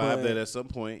even get the vibe that at some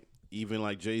point, even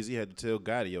like Jay-Z had to tell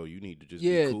Gotti, yo, you need to just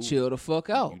be cool. Chill the fuck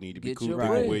out. You need to be cool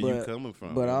where you coming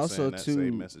from. But also, that too,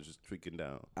 same message is tweaking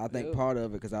down. I think part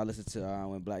of it, because I listened to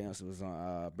when Black Youngster was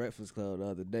on Breakfast Club the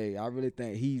other day, I really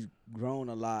think he's grown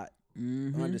a lot,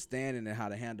 understanding and how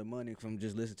to handle money from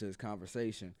just listening to his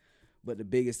conversation. But the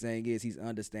biggest thing is he's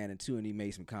understanding, too, and he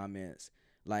made some comments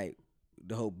like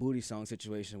the whole booty song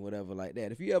situation, whatever like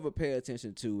that. If you ever pay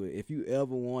attention to it, if you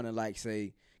ever want to, like,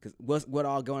 say, because what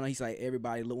all going on, he's like,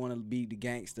 everybody want to be the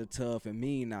gangster, tough, and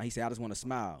mean now. He said, I just want to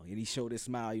smile. And he showed his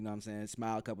smile, you know what I'm saying?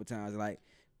 Smile a couple times. Like,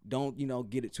 don't,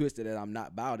 get it twisted that I'm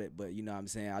not about it, but, you know what I'm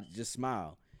saying? I just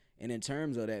smile. And in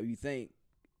terms of that, you think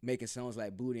making songs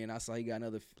like Booty, and I saw he got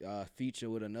another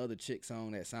feature with another chick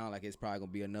song that sound like it's probably going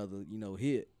to be another,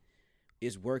 hit.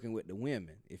 It's working with the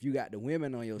women. If you got the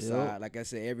women on your side, like I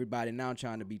said, everybody now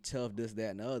trying to be tough, this,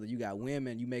 that, and the other. You got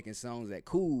women, you making songs that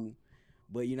cool,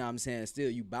 but you know what I'm saying,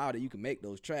 still you bout it, you can make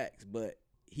those tracks, but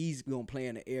he's going to play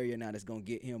in the area now that's going to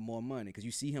get him more money, because you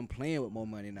see him playing with more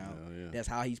money now. That's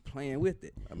how he's playing with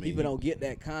it. I mean, people don't get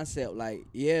that concept, like,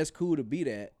 yeah, it's cool to be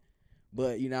that,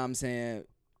 but you know what I'm saying,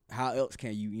 how else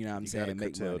can you know what I'm saying,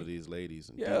 make money? To these ladies.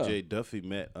 And DJ Duffy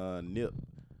met Nip,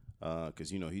 because,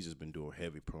 he's just been doing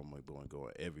heavy promo,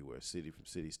 going everywhere, city from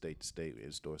city, state to state,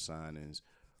 in-store signings,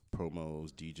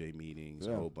 promos, DJ meetings,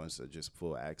 a whole bunch of just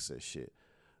full access shit.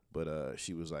 But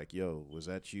she was like, "Yo, was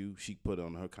that you?" She put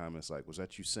on her comments like, "Was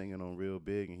that you singing on Real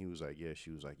Big?" And he was like, "Yeah."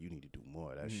 She was like, "You need to do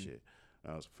more of that shit."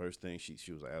 That was the first thing she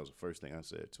was like, "That was the first thing I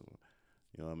said to him."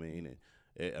 You know what I mean?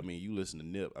 And, I mean, you listen to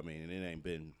Nip. I mean, and it ain't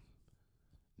been.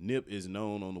 Nip is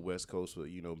known on the West Coast for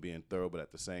being thorough, but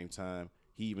at the same time,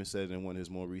 he even said in one of his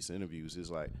more recent interviews, "It's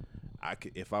like I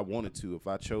could, if I wanted to, if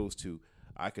I chose to,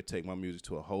 I could take my music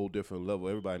to a whole different level.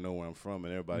 Everybody know where I'm from,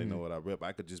 and everybody know what I rep.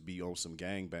 I could just be on some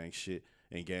gangbang shit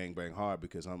and gangbang hard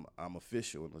because I'm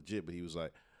official and legit." But he was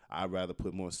like, "I'd rather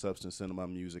put more substance into my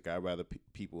music. I'd rather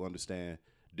people understand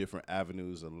different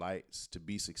avenues and lights to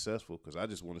be successful because I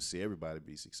just want to see everybody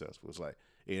be successful. It's like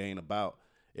it ain't about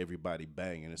everybody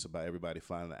banging. It's about everybody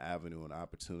finding an avenue and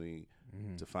opportunity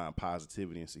to find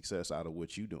positivity and success out of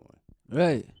what you doing."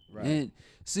 Right. And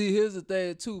see, here's the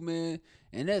thing too, man,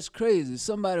 and that's crazy.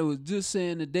 Somebody was just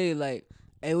saying today, like,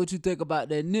 "Hey, what you think about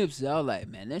that Nipsey?" I was like,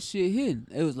 "Man, that shit hitting."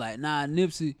 It was like, "Nah,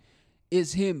 Nipsey,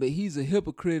 it's him, but he's a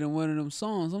hypocrite in one of them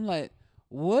songs." I'm like,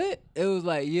 "What?" It was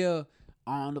like, "Yeah,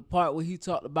 on the part where he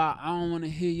talked about, I don't want to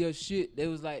hear your shit." They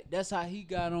was like, that's how he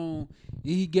got on.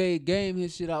 He gave Game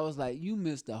his shit. I was like, "You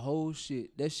missed the whole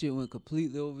shit. That shit went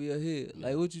completely over your head."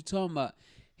 Like, what you talking about?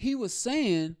 He was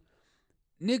saying,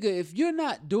 nigga, if you're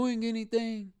not doing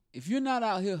anything, if you're not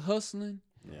out here hustling,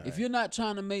 if you're not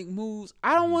trying to make moves,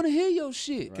 I don't want to hear your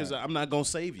shit. Because I'm not going to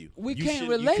save you. We you can't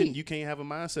relate. You can't have a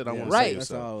mindset I want to Right. save That's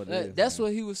yourself. all it is. That's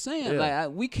what he was saying. Yeah.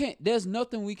 Like, we can't, there's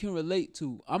nothing we can relate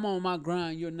to. I'm on my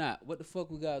grind, you're not. What the fuck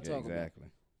we got to talk about? Exactly.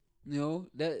 You know,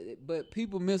 but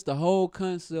people miss the whole They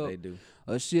concept do.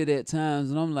 of shit at times.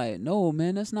 And I'm like, no,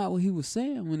 man, that's not what he was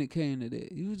saying when it came to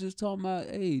that. He was just talking about,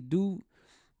 hey, do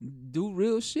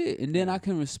real shit. And then I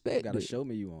can respect You gotta it. show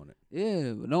me you on it.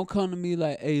 Yeah, but don't come to me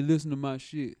like, "Hey, listen to my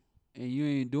shit," and you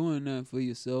ain't doing nothing for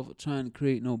yourself or trying to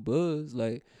create no buzz.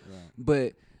 Like,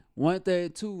 but one thing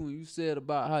too, when you said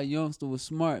about how Youngster was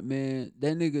smart, man,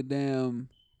 that nigga damn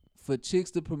for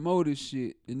chicks to promote his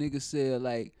shit. The nigga said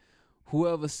like,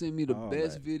 whoever sent me the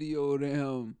best video of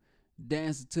them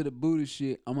dancing to the booty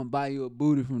shit, I'm gonna buy you a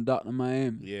booty from Dr.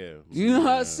 Miami. Yeah. You know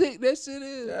how sick that shit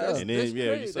is. Yeah. That's, And then, that's yeah,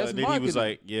 crazy. you saw, That's then he was marketing.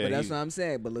 like, yeah. But that's what I'm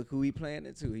saying. But look who he playing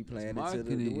it to. He playing it to the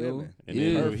marketing, yo. women. And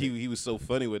Yeah. then he was so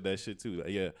funny with that shit too. Like,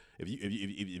 yeah, if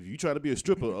you try to be a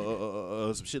stripper,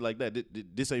 some shit like that,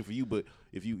 this ain't for you. But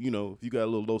if you got a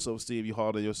little low self esteem, you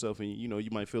hard on yourself, and you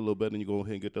might feel a little better, and you go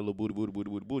ahead and get that little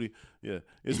booty. Yeah,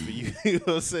 it's for you. You know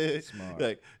what I'm saying? Smart.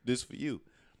 Like this for you.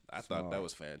 I thought that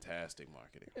was fantastic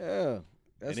marketing. Yeah.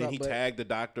 And then he tagged the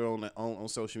doctor on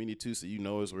social media too, so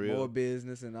it's real. More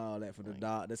business and all that for the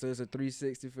doctor. So it's a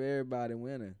 360 for everybody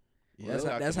winning. Yeah,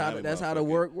 That's how the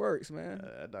work works, man.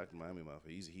 That Dr. Miami motherfucker,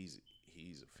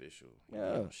 he's official.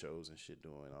 Yeah. On shows and shit,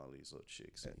 doing all these little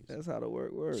chicks. That's how the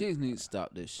work works. Chicks need to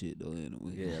stop that shit though.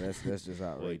 Anyway. Yeah, that's just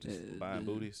outrageous. Buying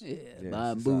booties. Yeah, Yeah,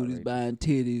 buying it's booties, outrageous. buying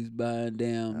titties, buying I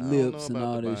damn don't lips know and about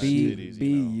all the that buying shit. titties,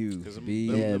 B-U. Because them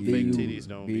B-U. fake titties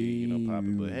don't be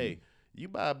popping. But B-U. hey, you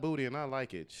buy a booty and I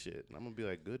like it, shit. I'm gonna be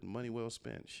like, good money well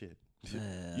spent, shit.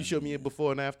 You show me it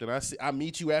before and after, and I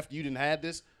meet you after you didn't have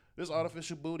this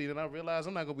artificial booty, then I realize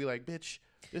I'm not gonna be like, bitch,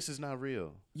 this is not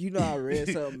real. You know, I read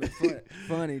something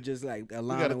funny, just like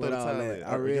aligning with all that.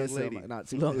 I read something not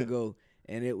too long ago,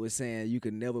 and it was saying you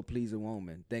can never please a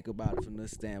woman. Think about it from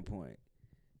this standpoint.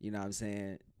 You know what I'm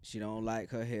saying? She don't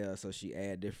like her hair, so she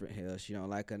add different hair. She don't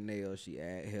like her nails, she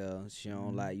add hair. She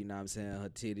don't like, you know what I'm saying, her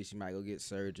titties, she might go get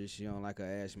surgery. She don't like her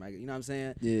ass, she might get, you know what I'm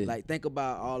saying? Yeah. Like, think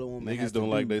about all the women. Niggas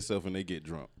don't like themselves and they get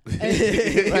drunk.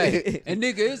 Right. And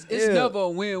nigga, it's never a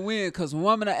win-win, because when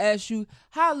woman ask you,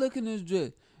 how I look in this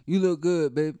dress? You look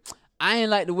good, babe. I ain't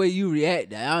like the way you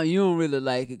react. You don't really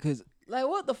like it, because, like,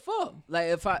 what the fuck? Like,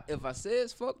 if I say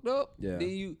it's fucked up,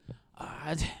 then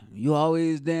you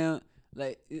always down.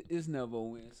 Like, it's never a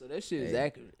win. So that shit is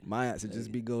accurate. My answer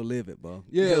just be go live it, bro.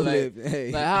 Yeah, go like, live it.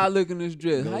 Hey. like, how I look in this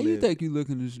dress? Go How you live. think you look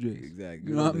in this dress? Exactly.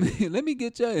 You know what I mean? Let me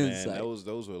get your Man, insight.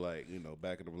 those were like,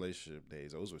 back in the relationship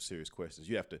days, those were serious questions.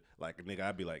 You have to, like, a nigga,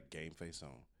 I'd be like, game face on.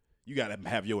 You got to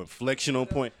have your inflection on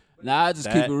point. Nah, I just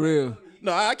keep it real.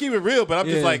 No, I keep it real, but I'm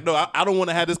just Yeah. like, no, I don't want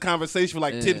to have this conversation for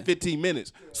like Yeah. 10, 15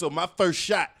 minutes. So my first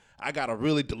shot, I got to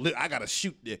really I got to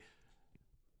shoot it.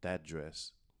 That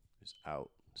dress is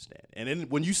outstanding. And then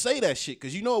when you say that shit,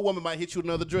 because you know a woman might hit you with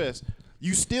another dress,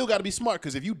 you still got to be smart,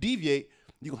 because if you deviate,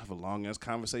 you're going to have a long-ass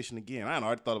conversation again. I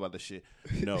already thought about this shit.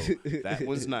 No, that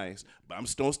was nice, but I'm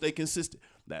still stay consistent.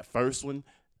 That first one,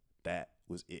 that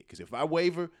was it. Because if I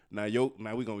waver, now we're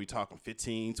going to be talking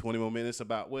 15, 20 more minutes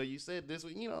about, well, you said this,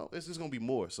 it's just going to be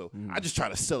more. So I just try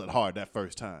to sell it hard that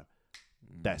first time.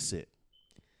 That's it.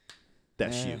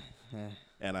 That's you.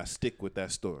 And I stick with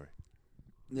that story.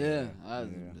 Yeah,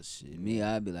 shit. Me,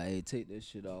 I'd be like, hey, take that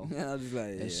shit off. I was just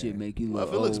like, That shit make you Well, look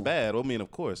if it looks old. bad, I mean, of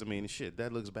course. I mean, shit,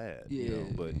 that looks bad. Yeah, You know,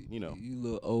 but you know, you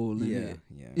look old in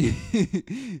yeah,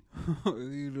 it.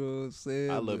 You know what I'm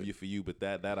saying? I love you for you, but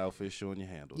that outfit showing your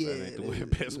handles. Yeah, That ain't the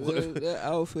best one. that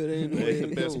outfit ain't That the way ain't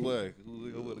to the best go. way.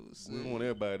 We want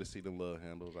everybody to see them love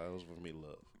handles. That was for me,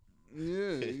 love.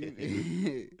 Yeah,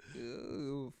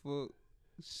 fuck,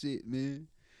 shit, man.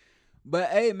 But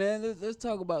hey, man, let's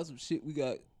talk about some shit we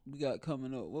got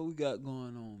coming up. What we got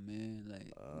going on, man?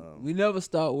 Like, we never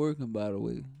start working, by the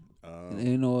way. There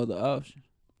ain't no other option.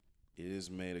 It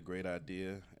is made a great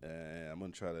idea, and I'm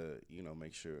gonna try to,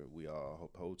 make sure we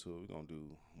all hold to it. We're gonna do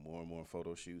more and more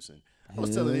photo shoots, and I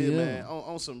was telling you, man,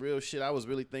 on some real shit. I was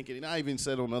really thinking, and I even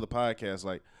said on other podcasts,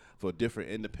 like for different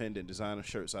independent designer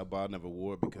shirts I bought, I never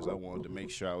wore because I wanted to make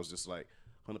sure I was just like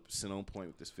 100% on point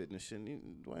with this fitness shit.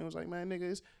 And Dwayne was like, man,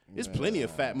 nigga, it's plenty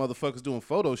of fat motherfuckers doing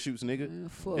photo shoots, nigga. Man,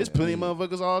 There's plenty of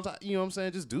motherfuckers all the time. You know what I'm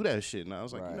saying? Just do that shit. And I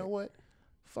was like, you know what?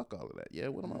 Fuck all of that. Yeah,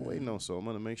 what am I waiting on? So I'm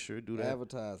gonna make sure to do that.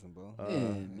 Advertising, bro. Yeah,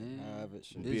 man. Have it,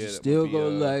 shit. Niggas still go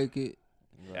like it.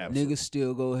 Absolutely. Niggas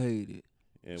still go hate it.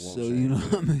 It won't So change. you know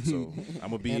what I mean. So I'm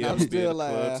gonna be And at I'm the still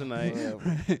club like,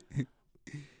 tonight.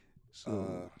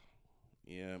 So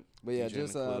Yeah. But yeah, DJing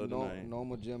just the club tonight.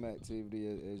 normal gym activity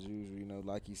as usual. You know,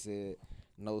 like you said,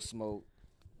 no smoke.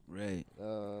 right.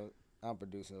 I'm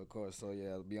producer, of course, so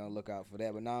yeah, be on the lookout for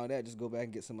that. But not only that, just go back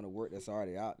and get some of the work that's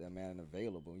already out there, man, and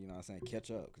available. You know what I'm saying?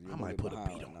 Catch up. 'Cause you're I a might little put a behind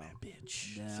beat right on now. that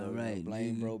bitch. Damn So right. you know,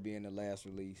 Blame nigga. Bro being the last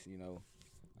release, you know,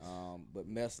 but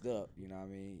messed up. You know what I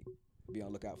mean? Be on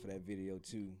the lookout for that video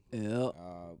too. Yep.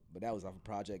 But that was off a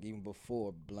project even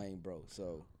before Blame Bro.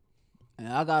 So And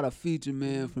I got a feature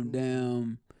man from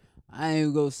damn. I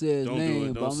ain't gonna say his Don't do name,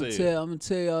 it. but Don't I'm gonna say it.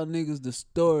 tell y'all niggas the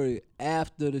story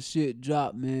after the shit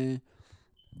dropped, man.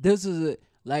 This is a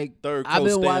like Third I've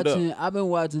coast, been stand up. watching. I've been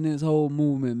watching this whole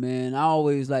movement, man. I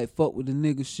always like fuck with the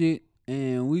nigga shit,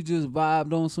 and we just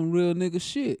vibed on some real nigga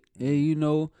shit. And you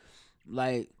know,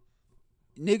 like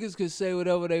niggas could say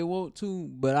whatever they want to,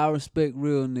 but I respect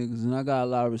real niggas, and I got a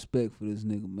lot of respect for this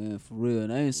nigga, man, for real.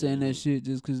 And I ain't saying that shit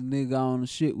just cause the nigga on the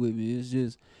shit with me. It's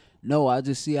just no, I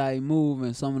just see how he move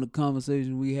and some of the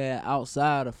conversations we had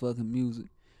outside of fucking music.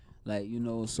 Like, you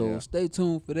know, so stay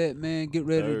tuned for that, man. Get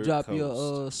ready to Third drop coast.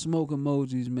 your smoke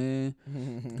emojis, man.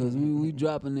 Cause we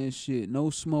dropping that shit.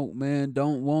 No smoke, man.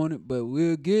 Don't want it, but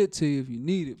we'll get it to you if you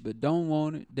need it. But don't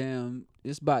want it. Damn,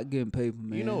 it's about getting paper,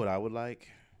 man. You know what I would like?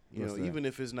 What's that? Even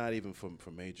if it's not even for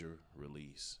major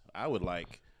release, I would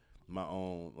like my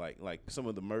own, like some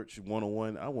of the merch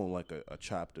 101. I want like a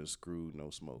chopped and screwed,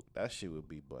 no smoke. That shit would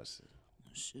be busted.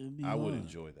 Should be I would hard.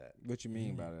 enjoy that. what you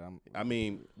mean by that? I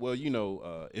mean, well,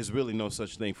 it's really no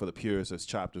such thing for the purists as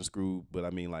chopped and screwed, but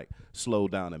I mean like slow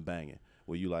down and banging.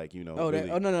 Where you like, Oh, really,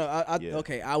 no. Yeah.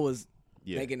 Okay, I was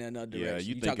yeah. thinking in another Yeah, direction.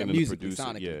 you You thinking talking of the musically, producer?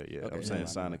 sonically. Yeah. Okay, I'm saying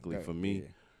never mind. sonically Okay, for me yeah.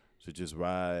 to just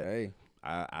ride. Hey,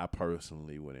 I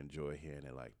personally would enjoy hearing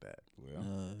it like that. well,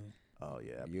 Oh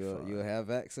yeah, that'd be you'll fun. have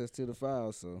access to the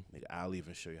file, so Nigga, I'll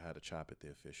even show you how to chop it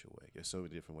the official way. There's so many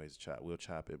different ways to chop. We'll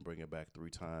chop it and bring it back 3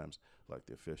 times, like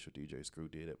the official DJ Screw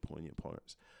did at Poignant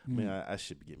Parts. I mean, I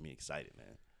should get me excited,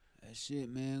 man. That shit,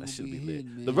 man. That Gonna should be be lit.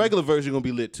 hidden, man. The regular version gonna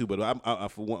be lit too, but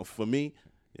for me,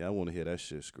 I want to hear that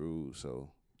shit screwed. So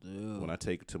when I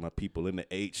take it to my people in the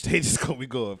H, they just gonna be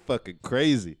going fucking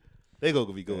crazy. They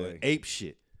gonna be going ape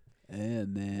shit. Yeah,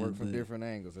 man. work from but- different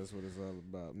angles. That's what it's all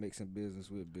about. Mixing business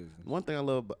with business. One thing I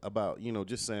love about,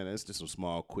 just saying that, it's just a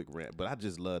small, quick rant, but I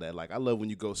just love that. Like, I love when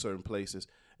you go certain places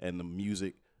and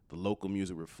the local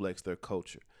music reflects their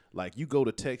culture. Like, you go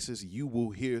to Texas, you will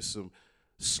hear some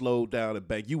slow down and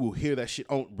bang. You will hear that shit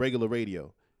on regular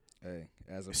radio. Hey,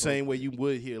 as a Same way you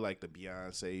would hear, like, the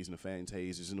Beyoncés and the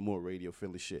Fantasias and the more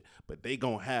radio-friendly shit. But they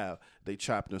gonna have they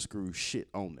chopped and screwed shit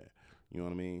on there. You know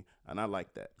what I mean? And I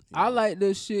like that. I like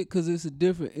this shit because it's a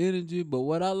different energy. But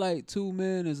what I like too,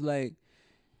 man, is like,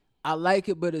 I like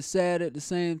it, but it's sad at the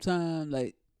same time.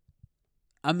 Like,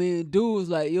 I mean, dude was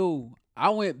like, yo, I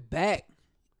went back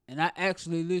and I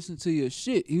actually listened to your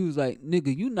shit. He was like,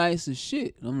 nigga, you nice as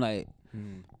shit. And I'm like,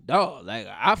 dog, like,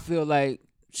 I feel like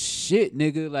shit,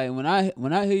 nigga. Like,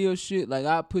 when I hear your shit, like,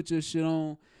 I put your shit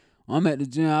on. I'm at the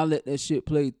gym, I let that shit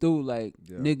play through. Like,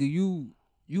 nigga,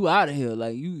 you out of here.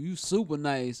 Like, you super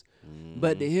nice.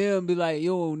 But to hear him be like,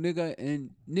 yo, nigga, and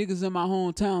niggas in my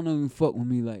hometown don't even fuck with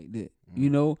me like that, you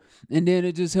know? And then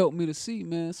it just helped me to see,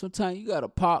 man, sometimes you got to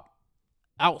pop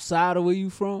outside of where you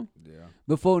from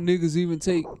before niggas even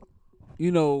take,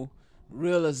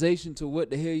 realization to what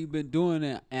the hell you been doing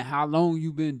and how long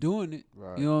you been doing it.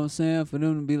 Right. You know what I'm saying? For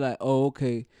them to be like, oh,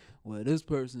 okay, well, this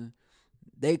person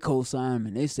they co-sign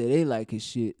him. They say they like his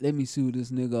shit. Let me see what this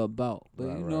nigga about. But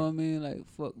Right, you know what I mean? Like,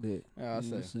 fuck that. Yeah, I You know what I'm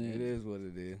say saying? it is what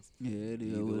it is. Yeah, it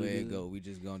is Either what way it it is. go, we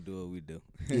just gonna do what we do.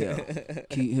 Yeah.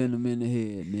 Keep hitting them in the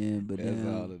head, man. But That's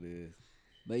damn. all it is.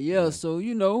 But yeah, so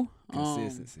you know,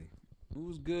 Consistency. it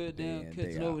was good Day damn in,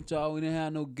 catching day up out. with y'all. We didn't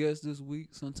have no guests this week.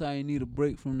 Sometimes you need a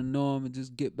break from the norm and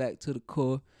just get back to the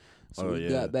core. So Oh, we yeah.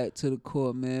 got back to the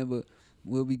core, man. But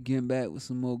we'll be getting back with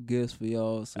some more guests for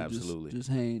y'all. So Absolutely. just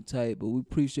hang tight. But we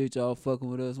appreciate y'all fucking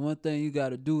with us. One thing you got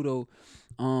to do though,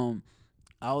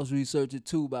 I was researching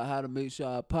too about how to make sure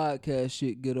our podcast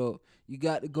shit get up. You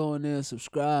got to go in there and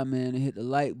subscribe, man, and hit the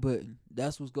like button.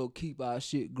 That's what's gonna keep our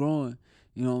shit growing.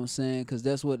 You know what I'm saying? Because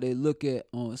that's what they look at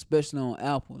on, especially on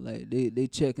Apple. Like they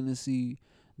checking to see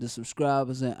the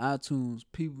subscribers in iTunes.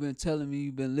 People been telling me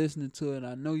you've been listening to it.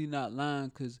 I know you're not lying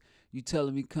because you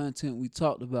telling me content we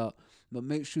talked about. But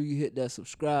make sure you hit that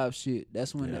subscribe shit.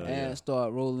 That's when the ads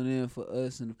start rolling in for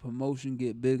us and the promotion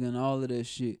get bigger and all of that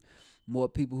shit. More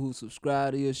people who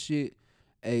subscribe to your shit,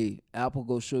 hey, Apple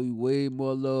go show you way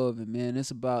more love. And man,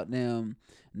 it's about them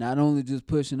not only just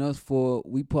pushing us forward,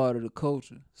 we part of the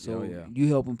culture. So you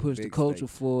helping push the Big culture stake.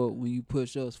 forward when you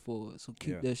push us forward. So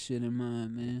keep Yeah. that shit in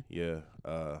mind, man. Yeah,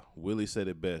 Willie said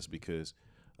it best because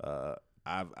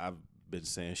I've been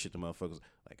saying shit to motherfuckers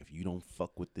like, if you don't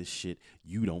fuck with this shit,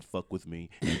 you don't fuck with me,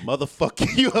 and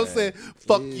motherfucker, you know what I'm saying?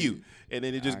 Fuck you. And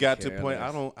then it just I got to the care point. less.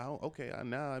 I don't. Okay,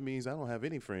 now it means I don't have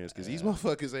any friends because these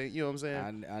motherfuckers ain't. You know what I'm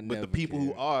saying? I But the never people who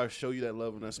cared. are show you that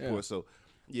love and that support. Yeah. So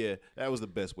yeah, that was the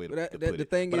best way to, But to that- put the it.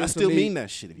 thing But I is for still me- mean that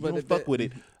shit. If you but don't the- fuck with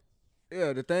it,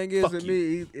 Yeah, the thing is Fuck to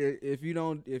me, if you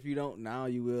don't now,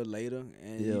 you will later,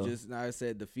 and you Yeah. just, like I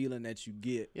said, the feeling that you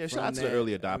get. yeah, from shout out to the that,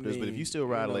 early I adopters. But if mean, you still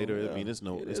ride know, later, yeah, I mean, it's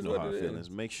no it is what hard it feelings. is.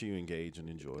 Make sure you engage and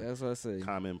enjoy. That's what I say.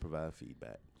 Comment, provide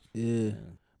feedback. Yeah.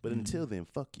 But until then,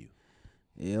 fuck you.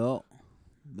 Yep.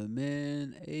 But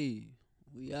man, hey,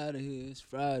 we out of here. It's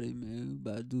Friday, man.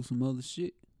 We about to do some other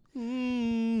shit. Take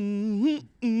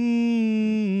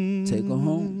her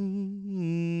home.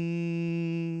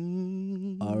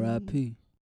 R.I.P.